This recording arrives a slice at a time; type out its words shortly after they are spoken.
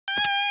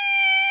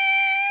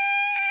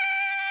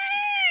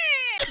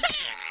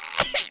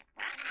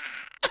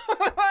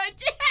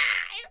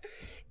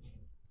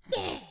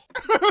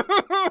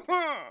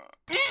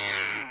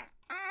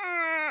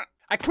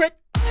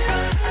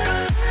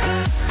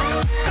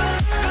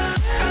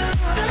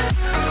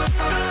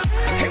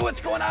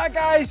Yeah,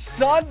 guys,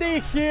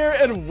 SSundee here,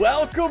 and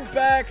welcome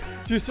back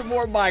to some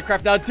more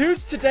Minecraft. Now,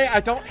 dudes, today I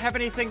don't have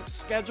anything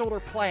scheduled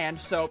or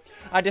planned, so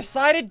I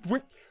decided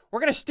we're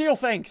gonna steal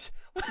things.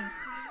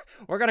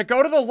 We're gonna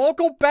go to the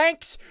local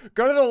banks,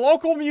 go to the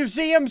local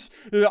museums,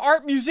 the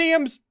art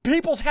museums,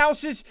 people's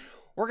houses.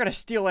 We're gonna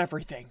steal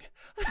everything.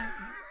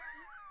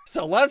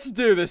 So let's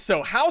do this.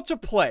 So how to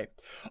play.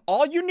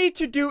 All you need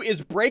to do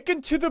is break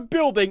into the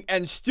building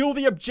and steal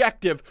the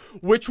objective,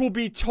 which will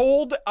be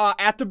told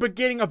at the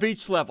beginning of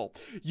each level.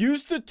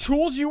 Use the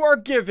tools you are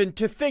given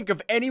to think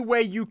of any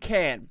way you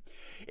can.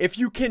 If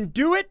you can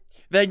do it,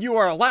 then you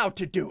are allowed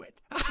to do it.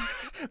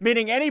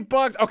 Meaning any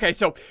bugs. Okay,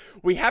 so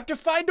we have to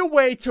find a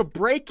way to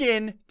break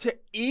in to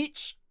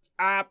each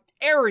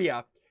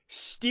area,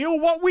 steal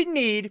what we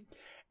need,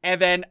 and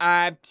then,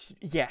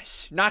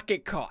 yes, not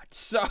get caught.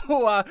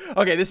 So,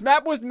 okay, this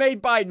map was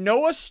made by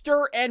Noah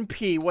Stir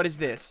NP. What is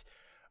this?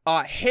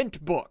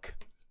 Hint book.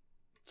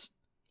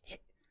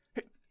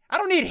 I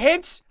don't need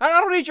hints. I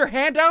don't need your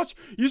handouts.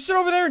 You sit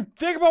over there and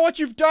think about what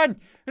you've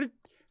done.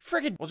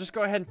 Friggin', we'll just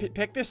go ahead and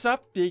pick this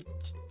up.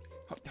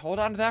 Hold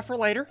on to that for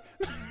later.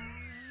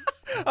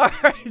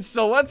 Alright,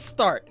 so let's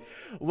start.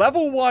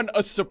 Level 1,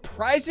 a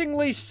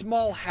surprisingly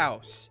small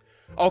house.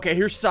 Okay,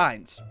 here's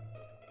signs.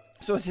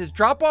 So it says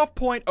drop off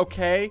point,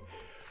 okay.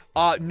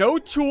 No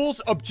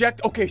tools,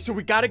 object. Okay, so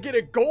we gotta get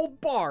a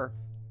gold bar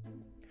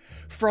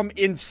from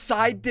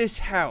inside this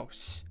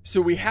house.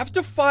 So we have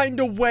to find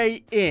a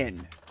way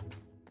in.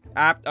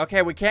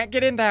 Okay, we can't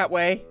get in that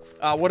way.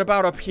 What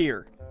about up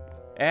here?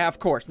 Yeah, of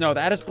course. No,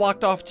 that is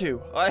blocked off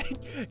too.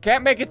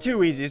 Can't make it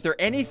too easy. Is there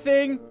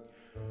anything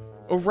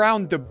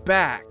around the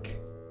back?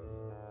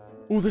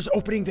 Ooh, there's an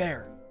opening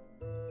there.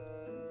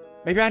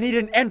 Maybe I need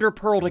an ender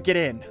pearl to get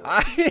in.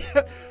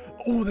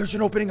 Oh, there's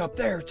an opening up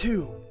there,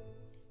 too.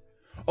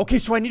 Okay,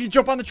 so I need to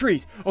jump on the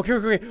trees. Okay,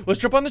 let's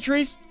jump on the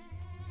trees.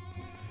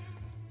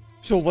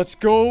 So let's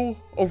go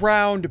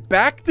around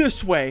back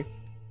this way.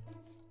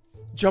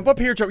 Jump up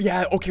here, jump.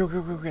 Yeah,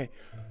 okay.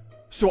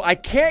 So I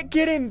can't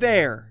get in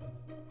there.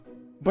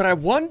 But I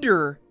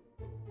wonder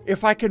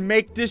if I can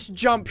make this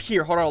jump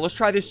here. Hold on, let's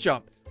try this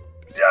jump.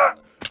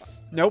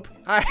 Nope,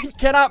 I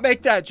cannot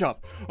make that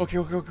jump. Okay.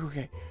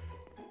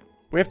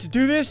 We have to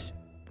do this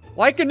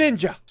like a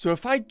ninja. So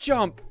if I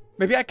jump...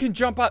 Maybe I can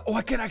jump on... Oh,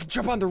 I can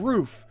jump on the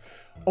roof.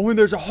 Oh, and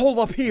there's a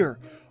hole up here.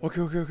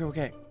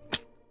 Okay.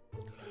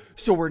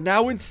 So we're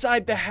now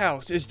inside the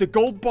house. Is the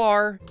gold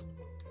bar...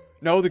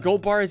 No, the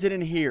gold bar isn't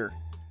in here.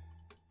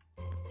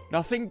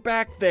 Nothing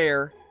back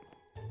there.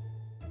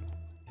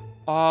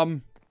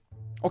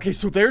 Okay,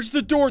 so there's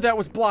the door that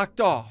was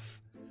blocked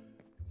off.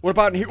 What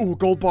about in here? Ooh,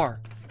 gold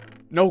bar.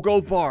 No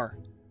gold bar.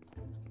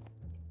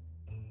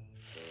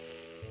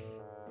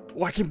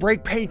 Oh, I can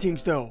break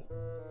paintings, though.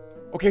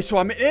 Okay, so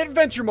I'm in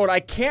adventure mode. I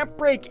can't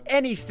break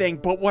anything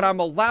but what I'm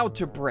allowed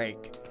to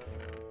break.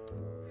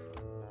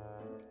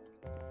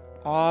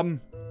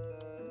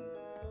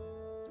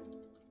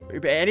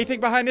 Anything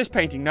behind this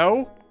painting?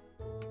 No?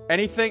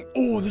 Anything?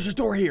 Oh, there's a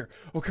door here.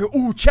 Okay,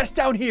 ooh, chest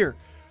down here.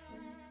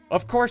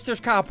 Of course, there's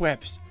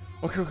cobwebs.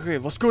 Okay,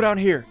 let's go down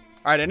here.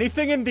 All right,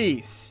 anything in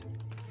these?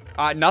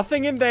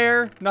 Nothing in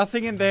there.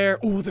 Nothing in there.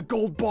 Ooh, the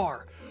gold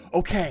bar.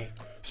 Okay,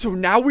 so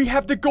now we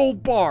have the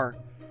gold bar.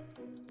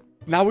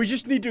 Now we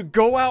just need to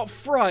go out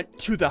front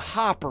to the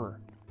hopper.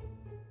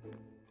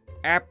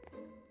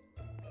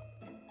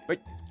 But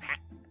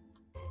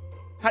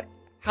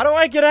how do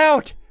I get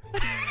out?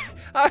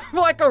 I'm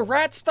like a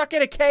rat stuck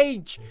in a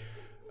cage.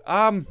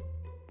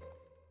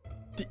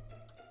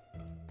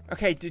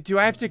 Okay, do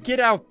I have to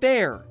get out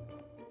there?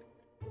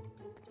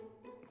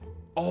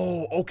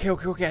 Oh,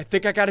 okay. I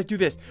think I gotta do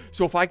this.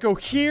 So if I go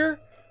here.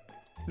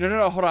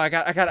 No, hold on. I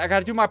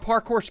gotta do my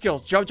parkour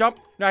skills. Jump.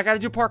 No, I gotta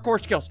do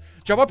parkour skills.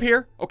 Jump up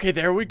here. Okay,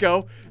 there we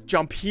go.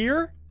 Jump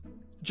here.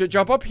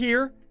 Jump up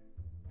here.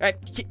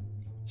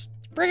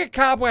 Friggin'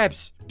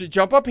 cobwebs.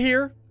 Jump up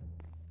here.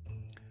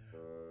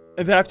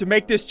 And then I have to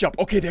make this jump.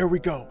 Okay, there we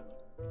go.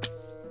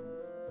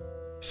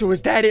 So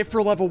is that it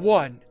for level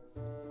 1?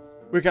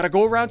 We gotta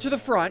go around to the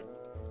front.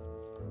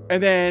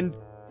 And then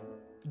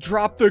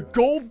drop the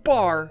gold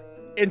bar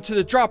into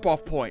the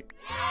drop-off point.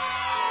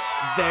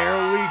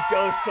 There we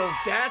go. So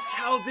that's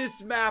how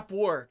this map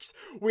works.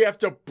 We have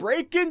to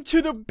break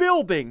into the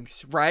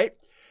buildings, right?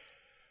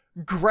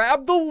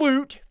 Grab the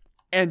loot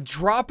and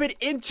drop it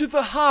into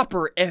the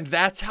hopper. And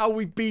that's how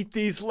we beat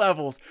these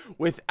levels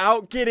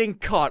without getting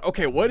caught.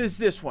 Okay, what is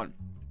this one?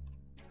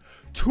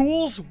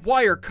 Tools,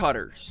 wire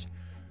cutters.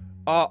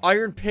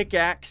 Iron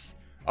pickaxe.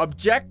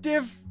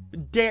 Objective,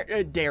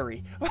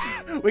 dairy.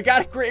 we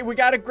gotta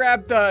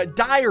grab the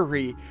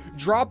diary.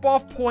 Drop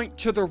off point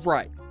to the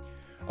right.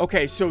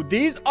 Okay, so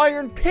these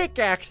iron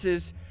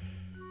pickaxes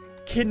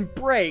can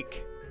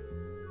break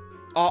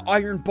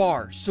iron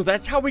bars. So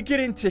that's how we get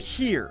into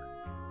here.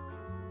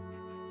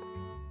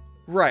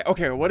 Right,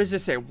 okay, what does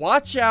this say?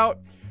 Watch out.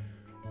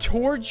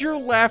 Towards your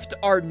left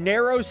are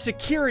narrow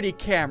security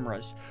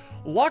cameras.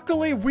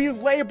 Luckily, we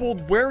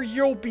labeled where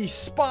you'll be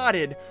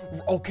spotted.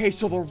 Okay,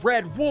 so the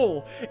red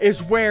wool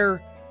is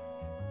where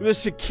the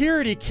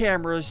security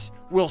cameras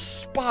will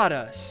spot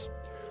us.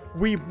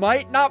 We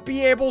might not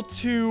be able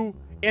to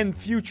in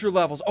future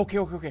levels.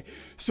 Okay.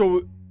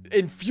 So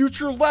in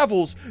future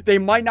levels, they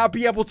might not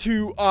be able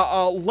to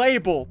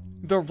label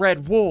the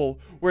red wool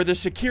where the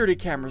security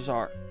cameras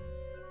are.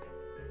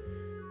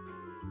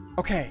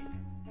 Okay.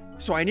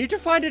 So I need to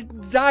find a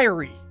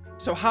diary.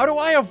 So how do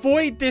I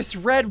avoid this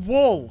red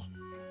wool?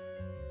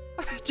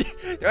 Do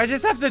I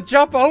just have to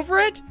jump over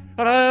it?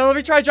 Let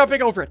me try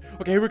jumping over it.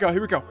 Okay, here we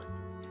go.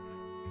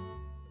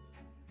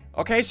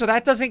 Okay, so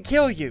that doesn't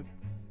kill you.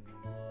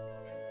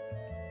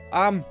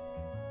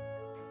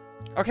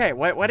 Okay,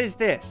 what is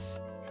this?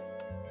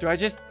 Do I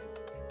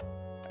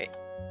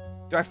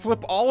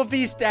flip all of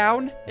these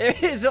down?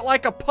 Is it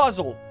like a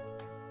puzzle?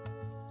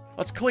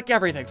 Let's click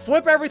everything.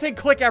 Flip everything,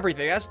 click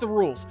everything. That's the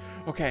rules.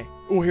 Okay.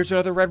 Oh, here's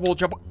another red wool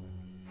jump.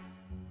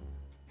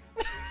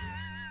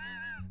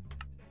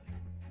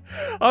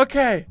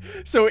 Okay,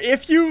 so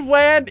if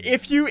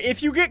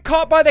you get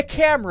caught by the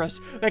cameras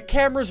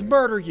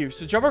murder you.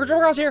 So jump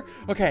across here.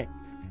 Okay.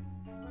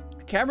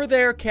 Camera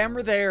there.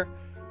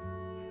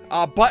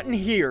 Button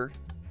here.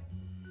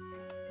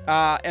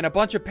 And a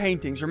bunch of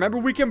paintings. Remember,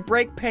 we can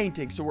break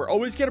paintings, so we're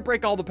always gonna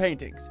break all the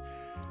paintings.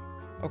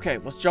 Okay,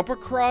 let's jump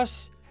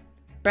across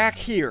back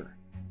here.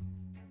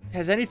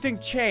 Has anything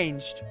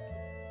changed?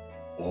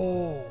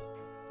 Oh.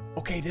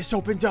 Okay, this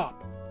opened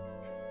up.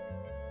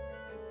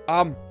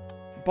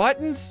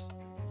 Buttons?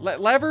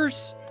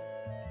 Levers?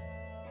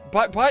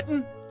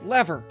 Button?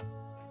 Lever.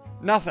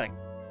 Nothing.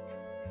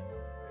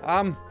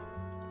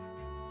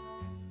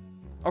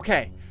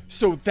 Okay.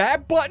 So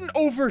that button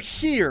over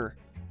here,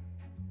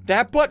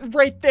 that button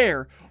right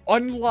there,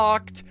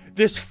 unlocked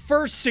this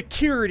first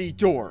security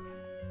door.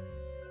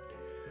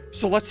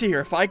 So let's see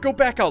here. If I go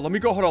back out, let me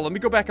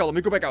go back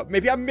out.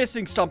 Maybe I'm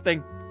missing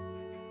something.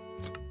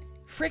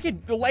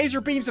 Freaking the laser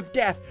beams of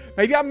death.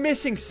 Maybe I'm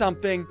missing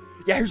something.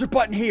 Yeah, here's a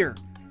button here.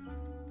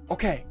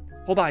 Okay,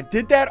 hold on.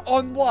 Did that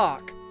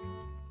unlock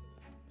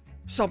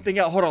something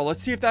else? Hold on.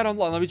 Let's see if that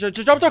unlocked. Let me just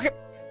jump. Okay.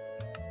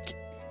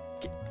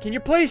 Can you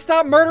please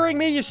stop murdering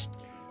me?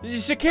 You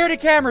security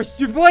cameras.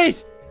 You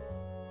please.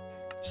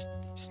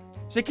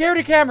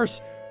 Security cameras.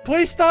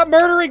 Please stop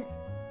murdering.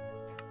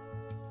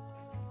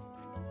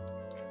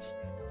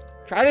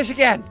 Try this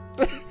again.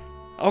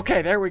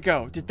 Okay, there we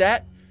go. Did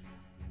that?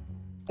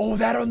 Oh,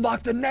 that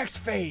unlocked the next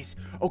phase.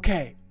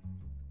 Okay.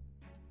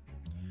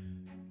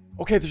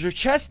 Okay, there's a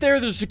chest there.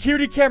 There's a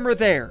security camera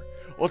there.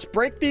 Let's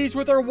break these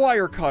with our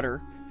wire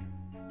cutter.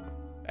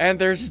 And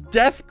there's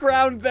death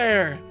ground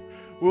there.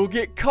 We'll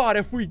get caught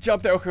if we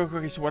jump there.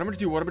 Okay, so what I'm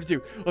gonna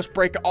do? Let's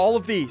break all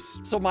of these.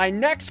 So my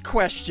next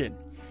question.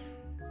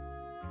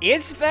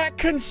 Is that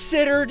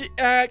considered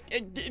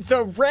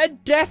the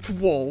red death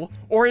wool,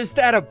 or is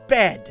that a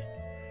bed?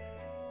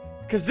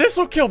 Because this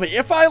will kill me.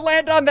 If I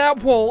land on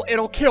that wool,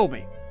 it'll kill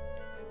me.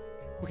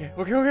 Okay,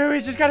 we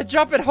just gotta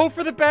jump and hope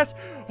for the best.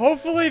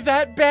 Hopefully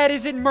that bed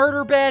isn't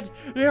murder bed.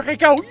 Okay,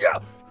 go. Yeah.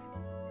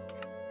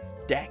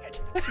 Dang it.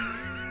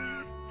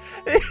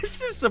 This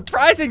is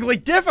surprisingly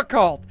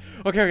difficult.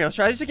 Okay, let's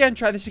try this again.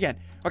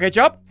 Okay,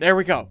 jump. There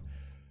we go.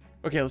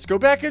 Okay, let's go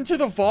back into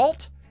the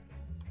vault.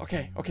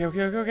 Okay.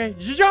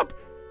 Jump.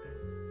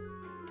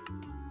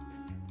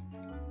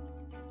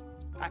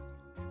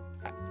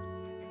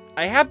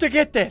 I have to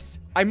get this.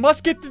 I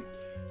must get the...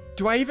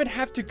 Do I even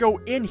have to go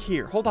in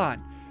here? Hold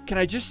on. Can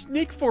I just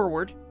sneak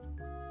forward?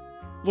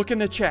 Look in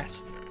the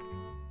chest.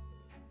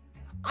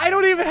 I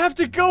don't even have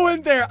to go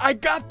in there. I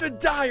got the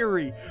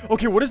diary.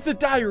 Okay, what does the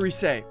diary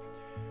say?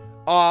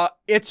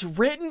 It's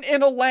written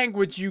in a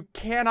language you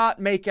cannot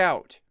make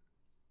out.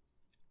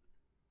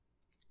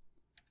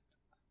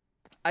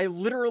 I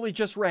literally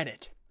just read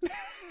it.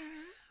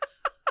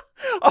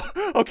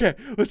 Oh, okay,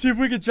 let's see if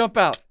we can jump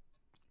out.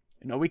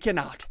 No, we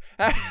cannot.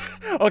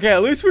 Okay,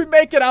 at least we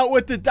make it out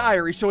with the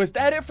diary. So is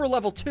that it for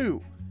level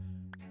 2?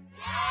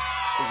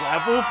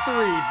 Level 3.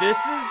 This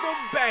is the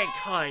bank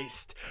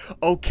heist.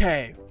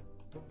 Okay.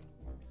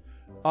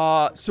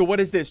 So what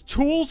is this?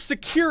 Tools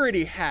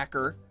security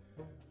hacker.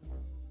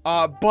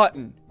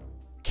 Button.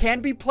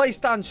 Can be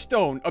placed on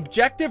stone.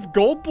 Objective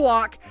gold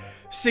block.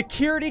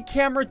 Security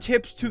camera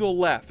tips to the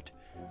left.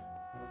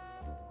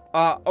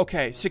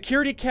 Okay.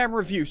 Security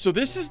camera view. So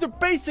this is the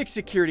basic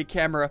security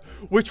camera,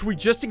 which we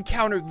just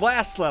encountered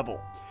last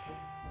level.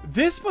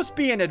 This must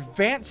be an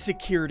advanced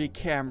security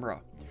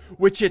camera,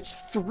 which it's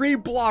 3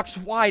 blocks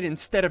wide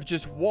instead of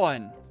just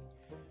 1.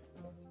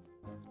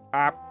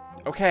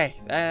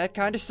 Okay, that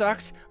kind of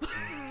sucks.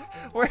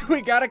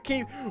 we gotta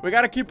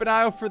keep an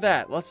eye out for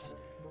that. Let's,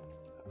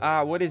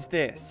 what is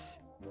this?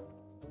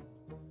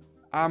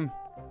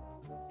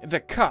 The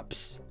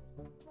cups.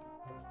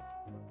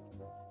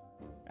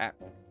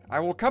 I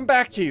will come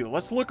back to you.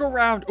 Let's look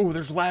around. Oh,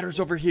 there's ladders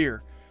over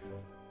here.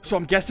 So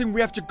I'm guessing we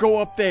have to go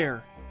up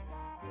there.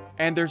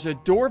 And there's a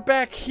door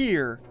back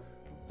here,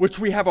 which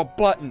we have a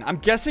button. I'm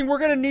guessing we're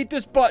gonna need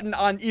this button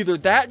on either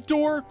that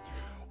door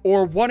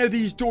or one of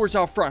these doors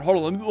out front.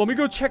 Hold on, let me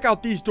go check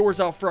out these doors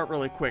out front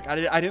really quick.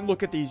 I didn't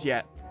look at these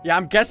yet. Yeah,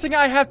 I'm guessing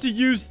I have to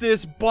use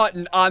this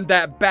button on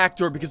that back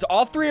door because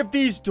all 3 of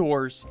these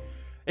doors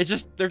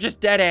They're just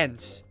dead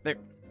ends.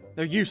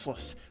 They're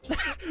useless.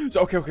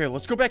 So, okay,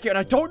 let's go back here. And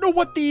I don't know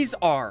what these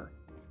are.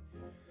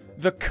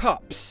 The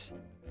cups.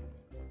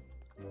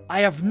 I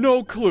have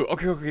no clue.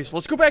 Okay, so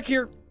let's go back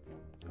here.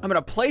 I'm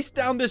gonna place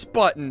down this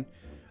button,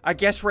 I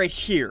guess right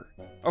here.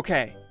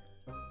 Okay.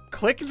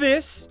 Click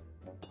this.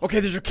 Okay,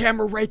 there's a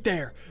camera right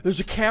there. There's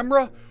a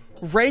camera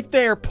right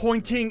there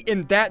pointing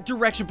in that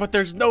direction, but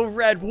there's no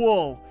red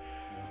wool.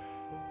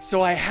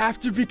 So I have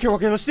to be careful.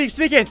 Okay, let's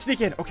sneak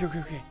in.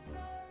 Okay.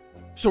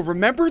 So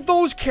remember,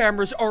 those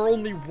cameras are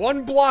only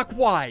 1 block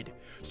wide.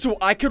 So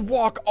I could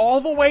walk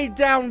all the way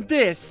down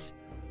this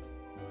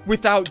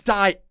without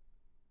dying.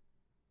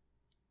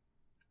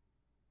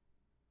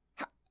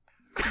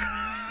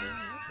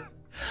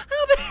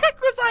 How the heck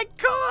was I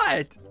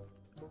caught?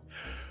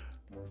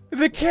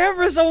 The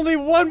camera's only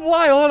 1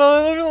 wide. Hold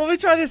on, let me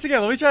try this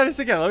again. Let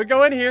me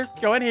go in here.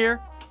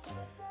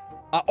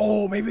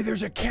 Oh, maybe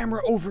there's a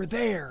camera over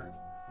there.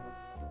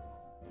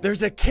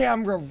 There's a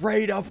camera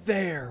right up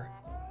there.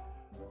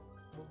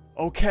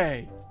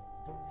 Okay.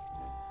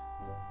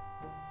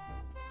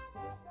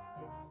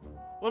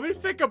 Let me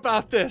think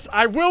about this.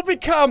 I will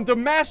become the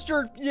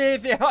master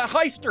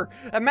heister,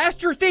 a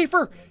master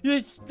thiefer.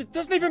 It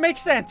doesn't even make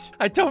sense.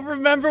 I don't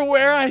remember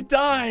where I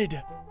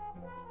died.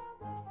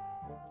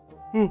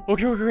 Ooh,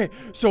 okay.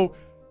 So,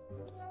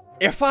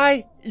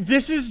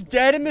 this is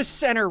dead in the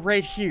center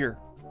right here.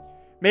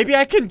 Maybe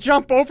I can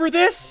jump over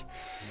this?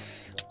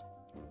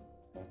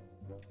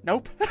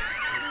 Nope.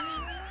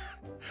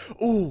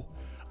 Ooh,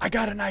 I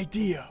got an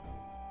idea.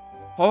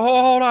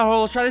 Hold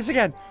on, let's try this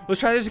again.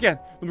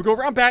 Let me go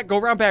around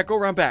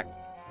back.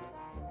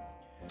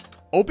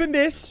 Open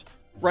this,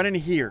 run in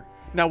here.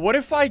 Now, what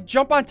if I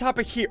jump on top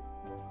of here?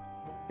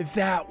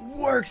 That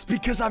works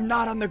because I'm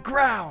not on the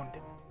ground.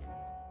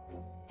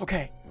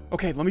 Okay,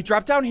 let me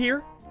drop down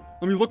here.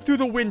 Let me look through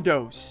the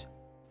windows.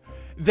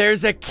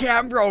 There's a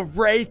camera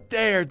right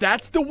there.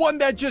 That's the one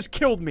that just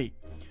killed me.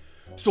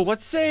 So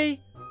let's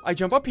say I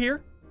jump up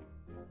here.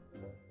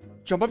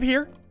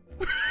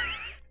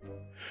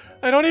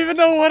 I don't even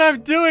know what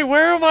I'm doing.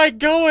 Where am I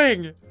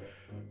going?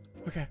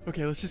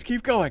 Okay, let's just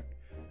keep going.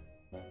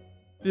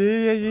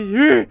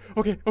 Okay,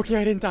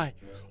 I didn't die.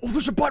 Oh,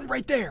 there's a button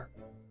right there.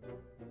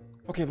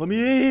 Okay,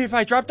 if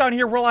I drop down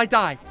here, will I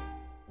die?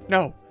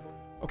 No.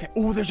 Okay,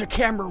 oh, there's a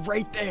camera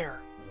right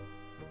there.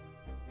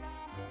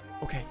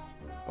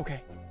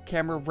 Okay,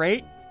 camera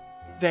right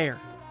there.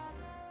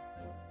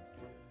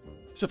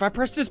 So if I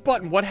press this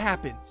button, what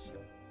happens?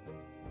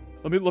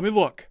 Let me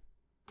look.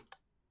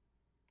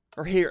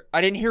 Or here.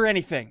 I didn't hear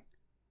anything.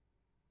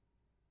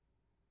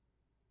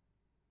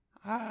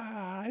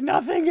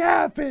 Nothing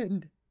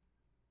happened.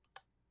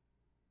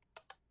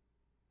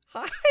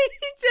 I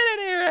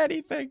didn't hear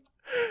anything.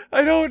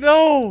 I don't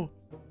know.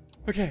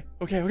 Okay.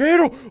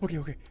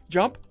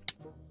 Jump.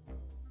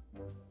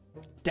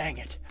 Dang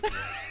it.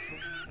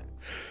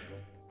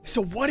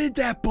 So what did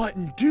that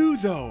button do,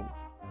 though?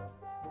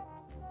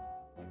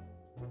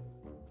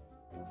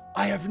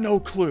 I have no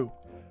clue.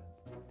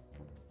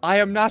 I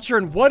am not sure.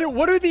 And what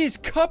do these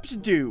cups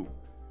do?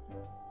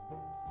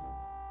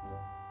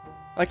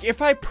 Like,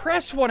 if I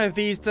press one of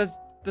these, does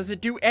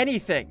it do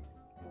anything?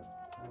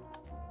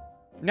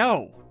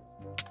 No.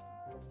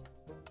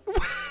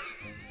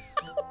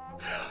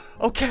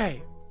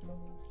 Okay.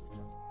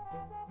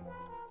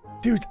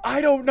 Dudes,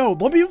 I don't know.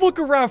 Let me look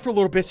around for a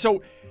little bit.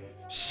 So,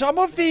 some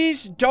of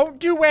these don't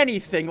do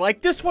anything.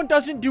 Like, this one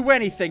doesn't do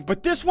anything,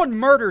 but this one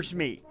murders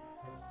me.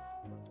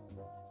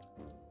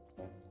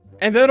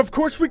 And then, of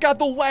course, we got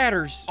the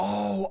ladders.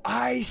 Oh,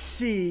 I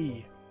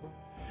see.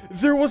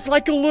 There was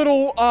like a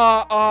little,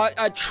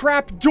 a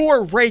trap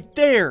door right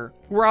there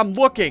where I'm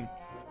looking.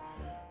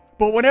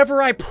 But whenever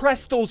I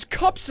press those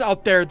cups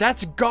out there,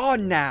 that's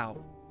gone now.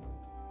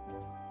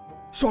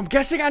 So I'm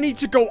guessing I need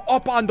to go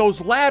up on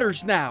those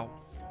ladders now.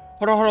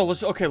 Hold on.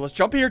 Let's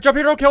jump here.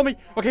 Don't kill me.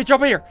 Okay,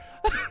 jump here.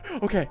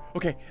 Okay.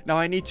 Now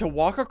I need to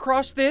walk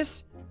across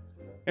this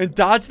and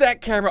dodge that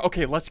camera.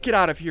 Okay, let's get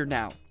out of here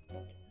now.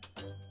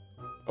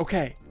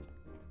 Okay.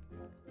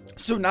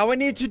 So now I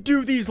need to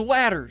do these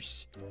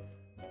ladders.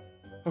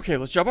 Okay,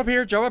 let's jump up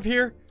here. Jump up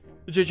here.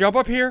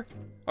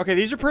 Okay,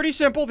 these are pretty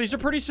simple.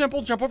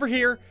 Jump over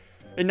here.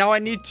 And now I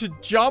need to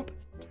jump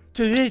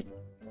to the...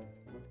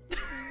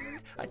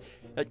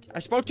 I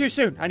spoke too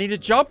soon. I need to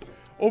jump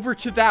over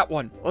to that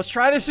one. Let's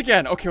try this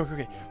again.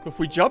 Okay. If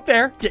we jump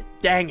there...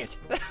 Dang it.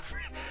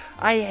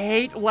 I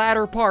hate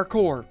ladder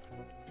parkour.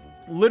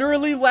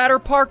 Literally, ladder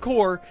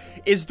parkour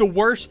is the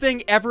worst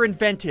thing ever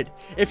invented.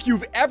 If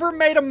you've ever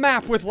made a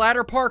map with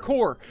ladder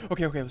parkour...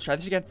 Okay, let's try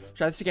this again.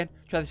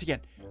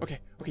 Okay,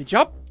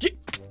 jump.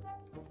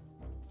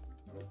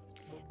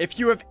 If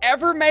you have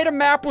ever made a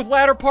map with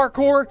ladder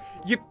parkour,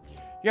 you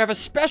have a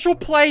special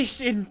place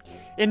in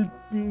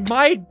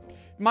my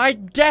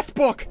death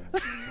book.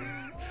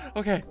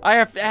 Okay, I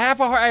have half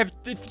a heart. I have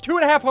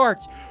 2.5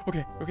 hearts.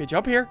 Okay,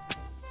 jump here.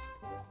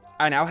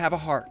 I now have a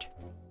heart.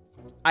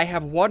 I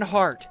have 1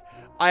 heart.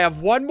 I have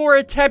 1 more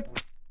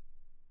attempt.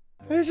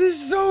 This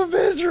is so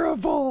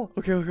miserable.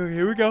 Okay,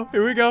 here we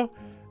go.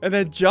 and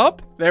then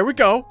jump. There we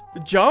go.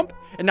 Jump.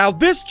 And now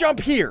this jump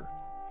here.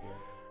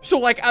 So,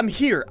 like, I'm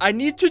here. I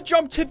need to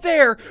jump to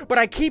there, but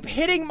I keep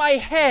hitting my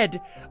head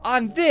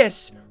on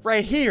this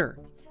right here.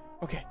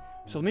 Okay,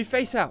 so let me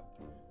face out.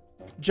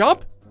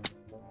 Jump.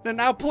 And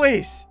now,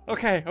 please.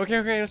 Okay,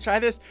 let's try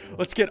this.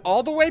 Let's get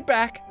all the way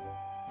back.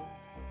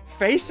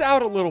 Face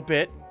out a little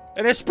bit.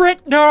 And then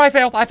sprint. No, I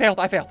failed.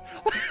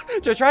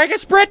 Just try and get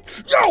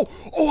sprint. No!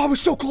 Oh, I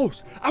was so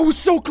close.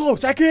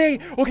 I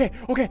can't. Okay.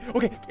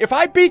 If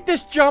I beat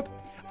this jump,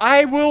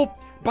 I will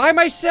buy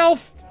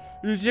myself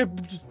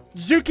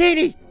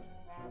zucchini.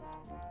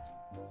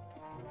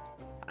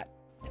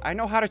 I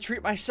know how to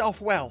treat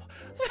myself well.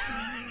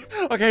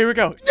 Okay, here we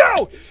go.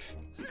 No!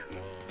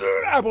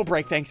 I will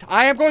break things.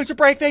 I am going to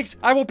break things.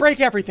 I will break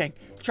everything.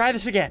 Try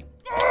this again.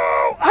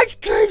 Oh, I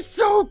came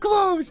so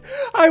close.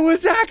 I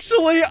was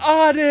actually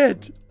on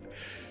it.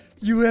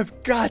 You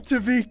have got to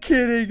be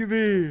kidding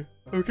me.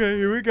 Okay,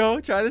 here we go.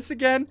 Try this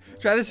again.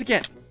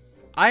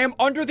 I am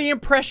under the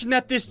impression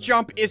that this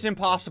jump is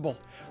impossible.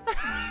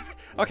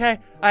 Okay,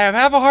 I have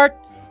half a heart.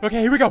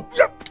 Okay, here we go.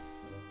 Yep.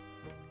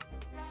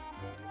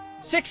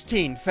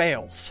 16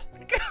 fails.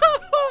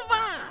 Oh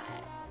my.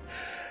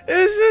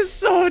 This is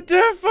so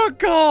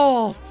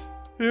difficult.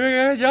 Here we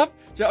go. Jump.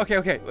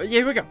 Okay. Yeah,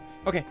 here we go.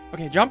 Okay.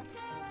 Jump.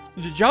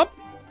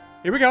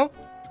 Here we go.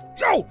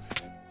 Yo!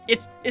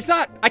 It's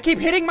not. I keep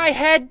hitting my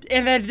head,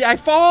 and then I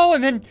fall,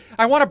 and then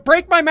I want to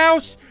break my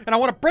mouse, and I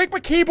want to break my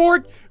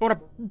keyboard. I want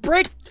to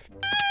break...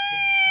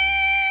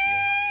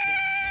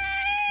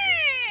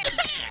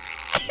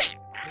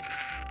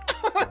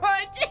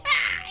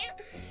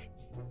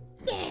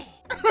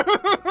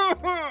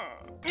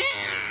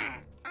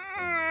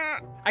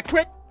 I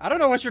quit. I don't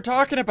know what you're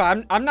talking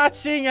about. I'm not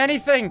seeing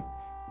anything.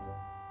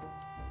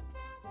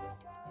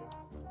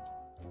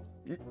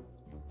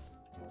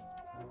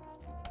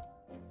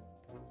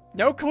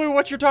 No clue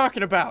what you're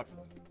talking about.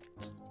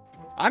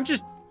 I'm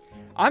just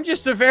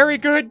a very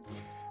good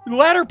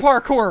ladder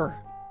parkourer.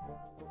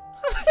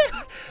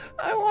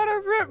 I want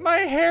to rip my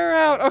hair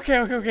out.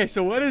 Okay.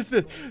 So what is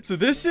this? So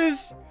this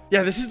is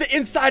the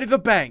inside of the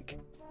bank.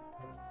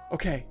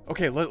 Okay.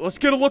 Let's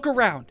get a look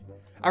around.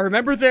 I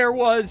remember there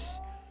was,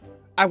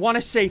 I want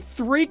to say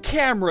 3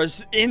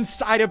 cameras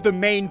inside of the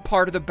main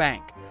part of the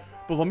bank.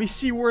 But let me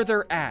see where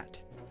they're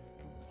at.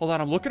 Hold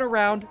on, I'm looking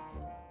around.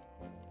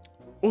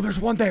 Oh, there's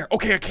one there.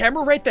 Okay, a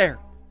camera right there.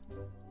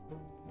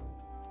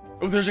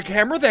 Oh, there's a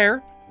camera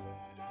there.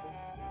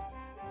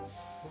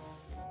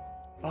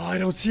 Oh, I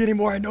don't see any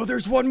more. I know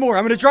there's one more.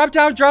 I'm gonna drop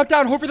down,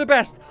 hope for the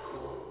best.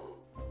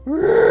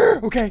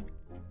 Okay.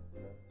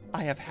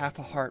 I have half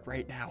a heart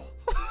right now.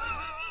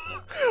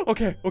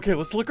 Okay,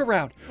 let's look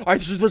around. All right,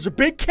 there's a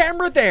big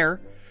camera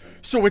there.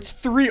 So it's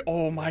 3.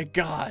 Oh my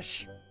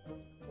gosh.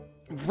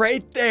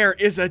 Right there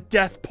is a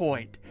death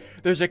point.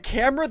 There's a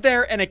camera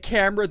there and a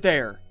camera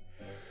there.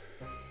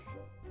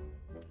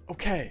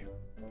 Okay.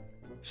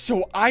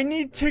 So I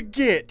need to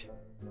get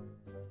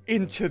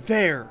into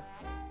there.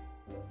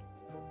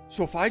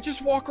 So if I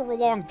just walk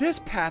along this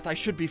path, I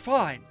should be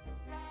fine.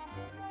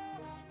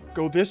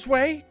 Go this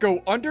way.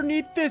 Go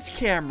underneath this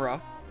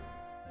camera.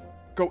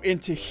 Go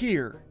into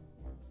here.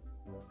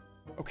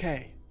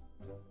 Okay.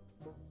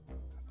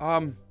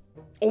 Oh,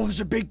 there's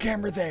a big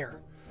camera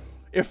there.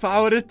 If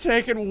I would have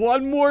taken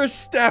one more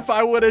step,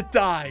 I would have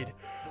died.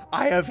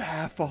 I have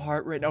half a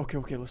heart right now.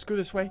 Okay, let's go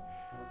this way.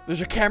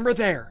 There's a camera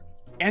there.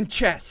 And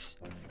chests.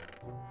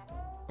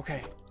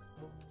 Okay.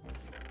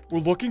 We're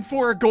looking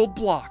for a gold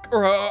block.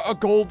 Or a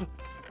gold...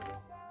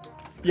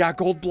 Yeah,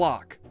 gold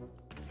block.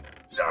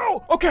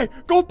 No! Okay,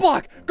 gold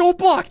block! Gold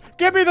block!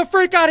 Get me the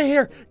freak out of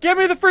here! Get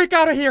me the freak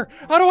out of here!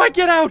 How do I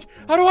get out?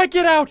 How do I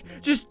get out?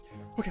 Just...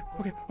 Okay.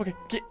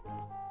 Get...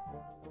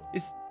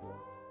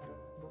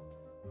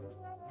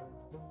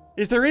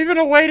 Is there even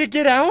a way to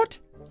get out?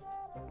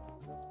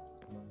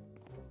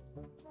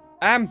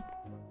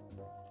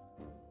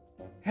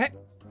 Heck.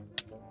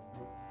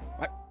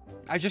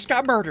 I just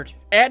got murdered.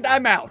 And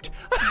I'm out.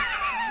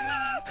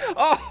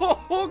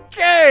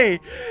 Okay.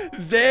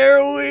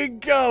 There we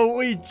go.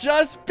 We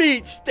just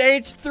beat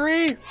stage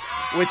 3,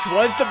 which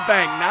was the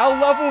bank. Now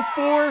level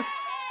 4,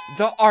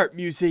 the art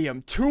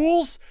museum.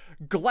 Tools,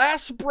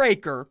 glass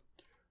breaker.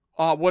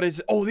 What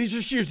is... Oh, these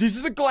are shoes. These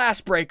are the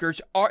glass breakers.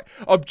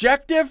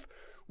 Objective,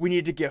 we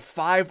need to get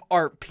 5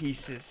 art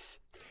pieces.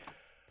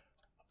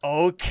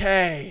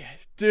 Okay.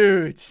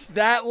 Dudes,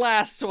 that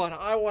last one,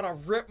 I want to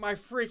rip my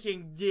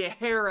freaking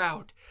hair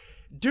out.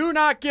 Do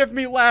not give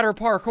me ladder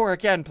parkour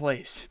again,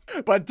 please.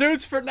 But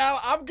dudes, for now,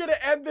 I'm gonna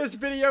end this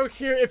video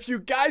here. If you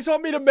guys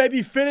want me to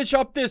maybe finish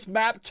up this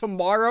map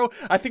tomorrow,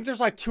 I think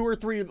there's like 2 or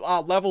 3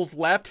 levels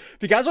left. If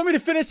you guys want me to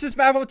finish this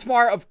map up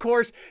tomorrow, of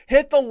course,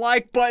 hit the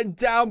like button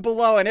down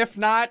below. And if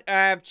not,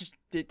 I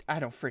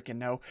don't freaking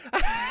know.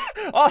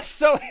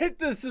 Also, hit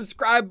the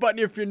subscribe button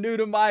if you're new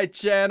to my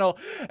channel.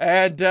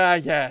 And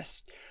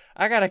yes,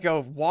 I gotta go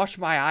wash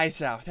my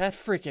eyes out. That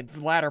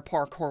freaking ladder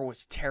parkour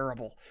was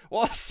terrible.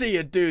 Well, I'll see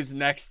you dudes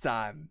next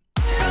time.